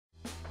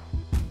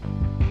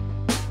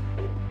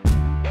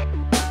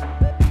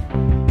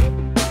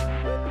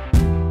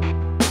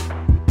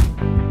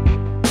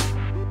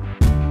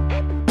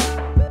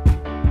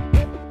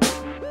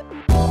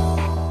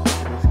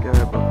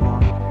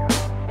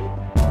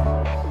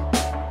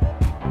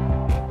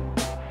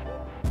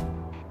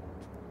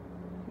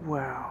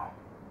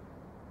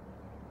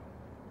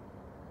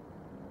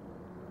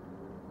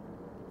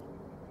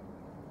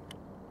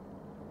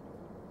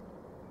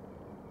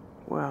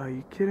Are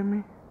you kidding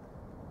me?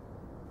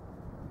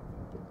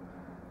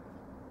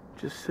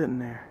 Just sitting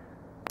there.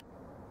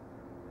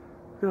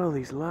 Look at all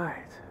these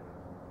lights.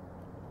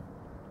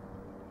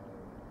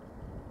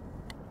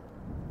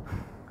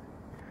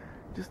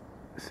 Just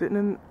sitting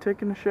and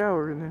taking a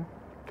shower and then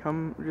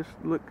come just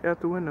look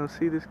out the window,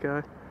 see this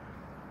guy.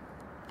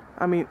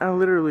 I mean, I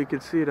literally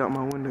could see it out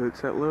my window. It's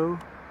that low.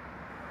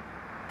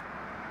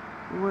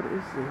 What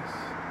is this?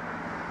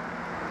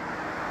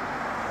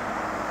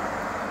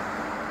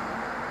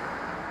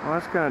 Well,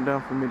 that's kind of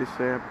dumb for me to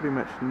say. I pretty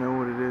much know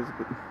what it is,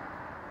 but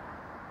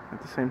at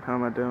the same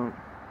time I don't.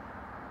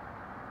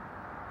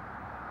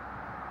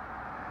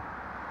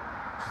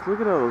 Just look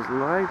at all those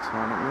lights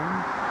on it,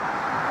 man.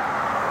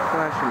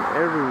 Flashing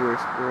everywhere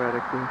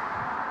sporadically.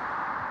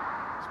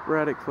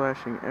 Sporadic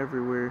flashing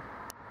everywhere.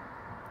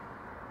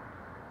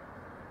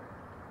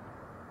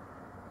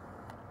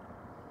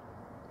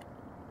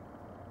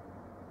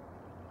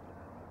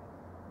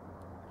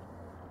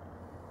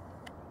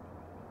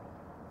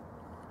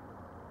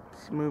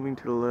 It's moving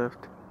to the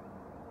left.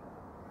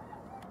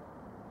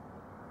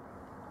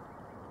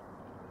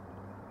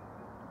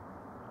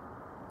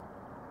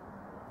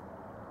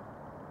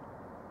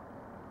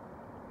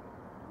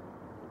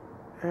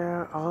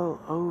 They're all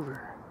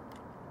over.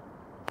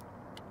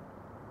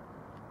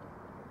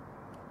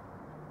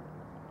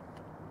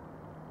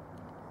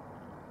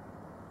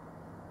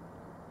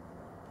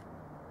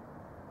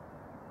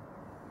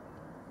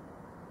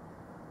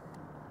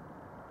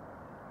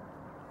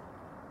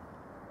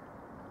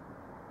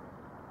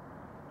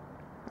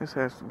 This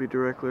has to be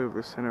directly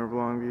over the center of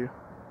Longview.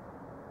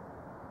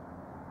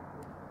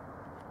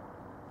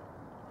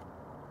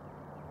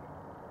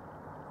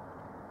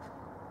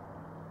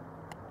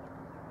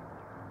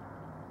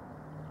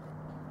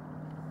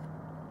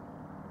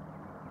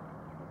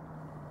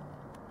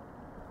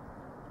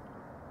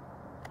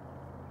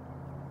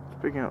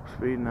 It's picking up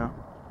speed now.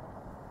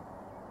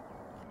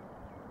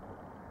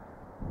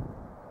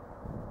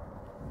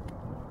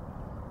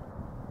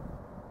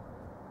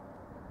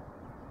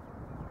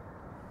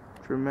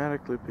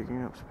 Dramatically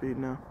picking up speed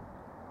now.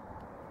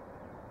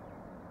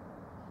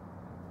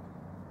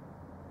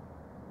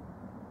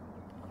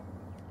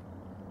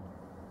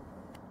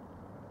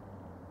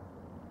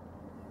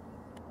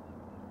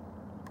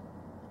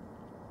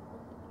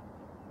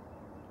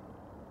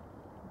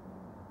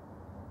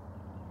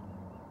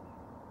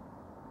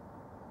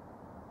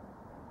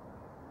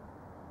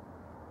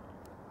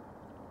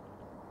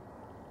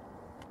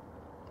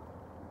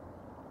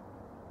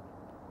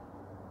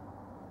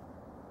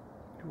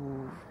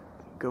 Ooh.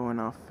 Going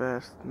off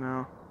fast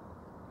now.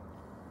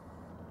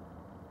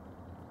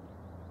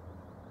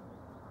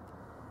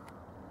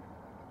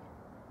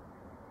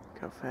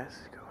 Look how fast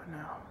it's going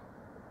now.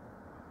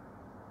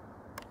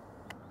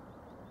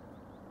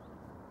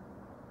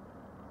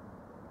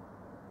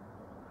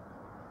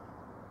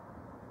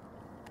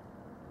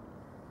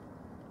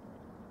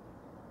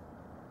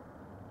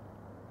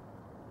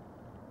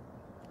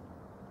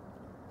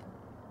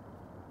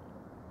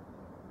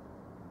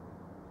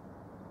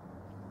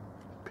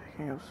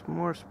 Picking up some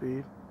more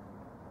speed.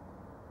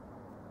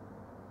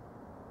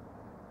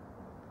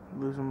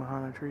 Losing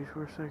behind the trees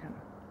for a second.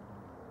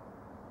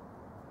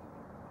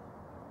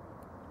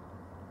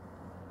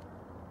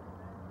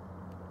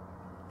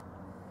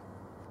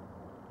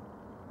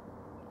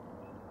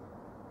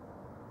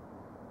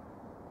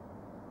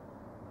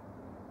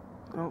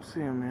 Don't see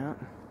him yet.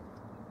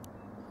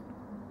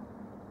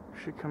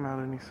 Should come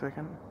out any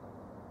second.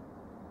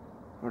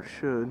 Or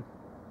should.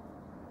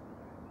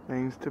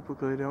 Things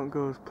typically don't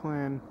go as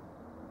planned.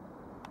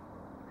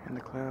 And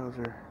the clouds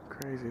are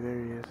crazy. There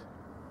he is.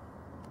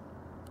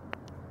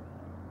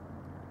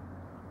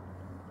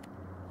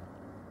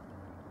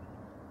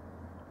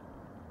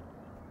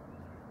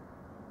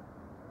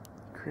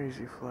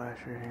 Crazy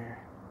flasher here.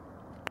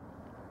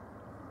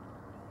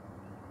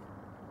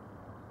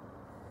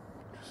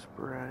 Just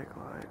sporadic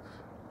lights.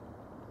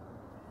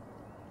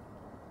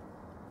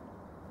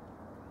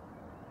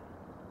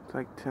 It's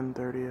like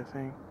 10:30, I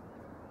think.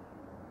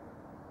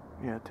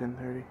 Yeah,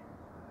 10:30.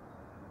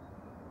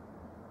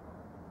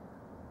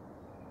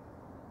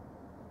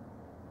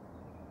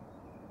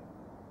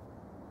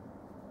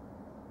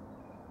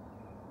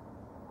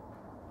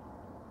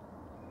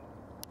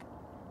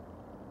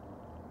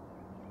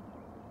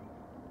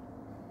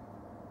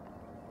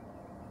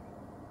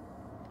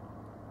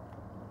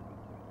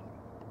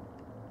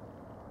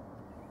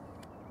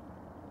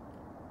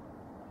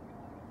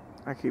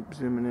 I keep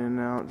zooming in and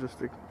out just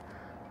to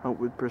help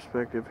with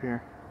perspective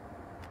here.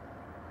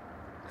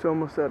 It's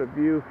almost out of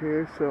view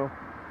here, so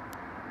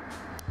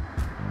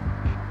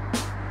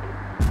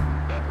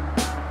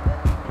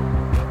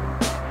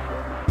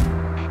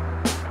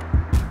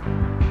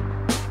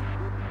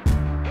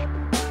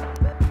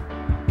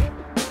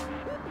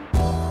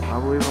I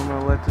believe I'm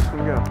gonna let this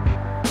one go.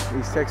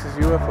 These Texas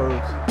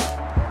UFOs.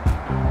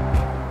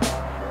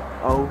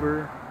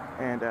 Over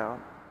and out.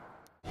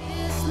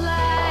 This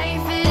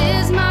life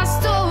is my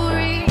story.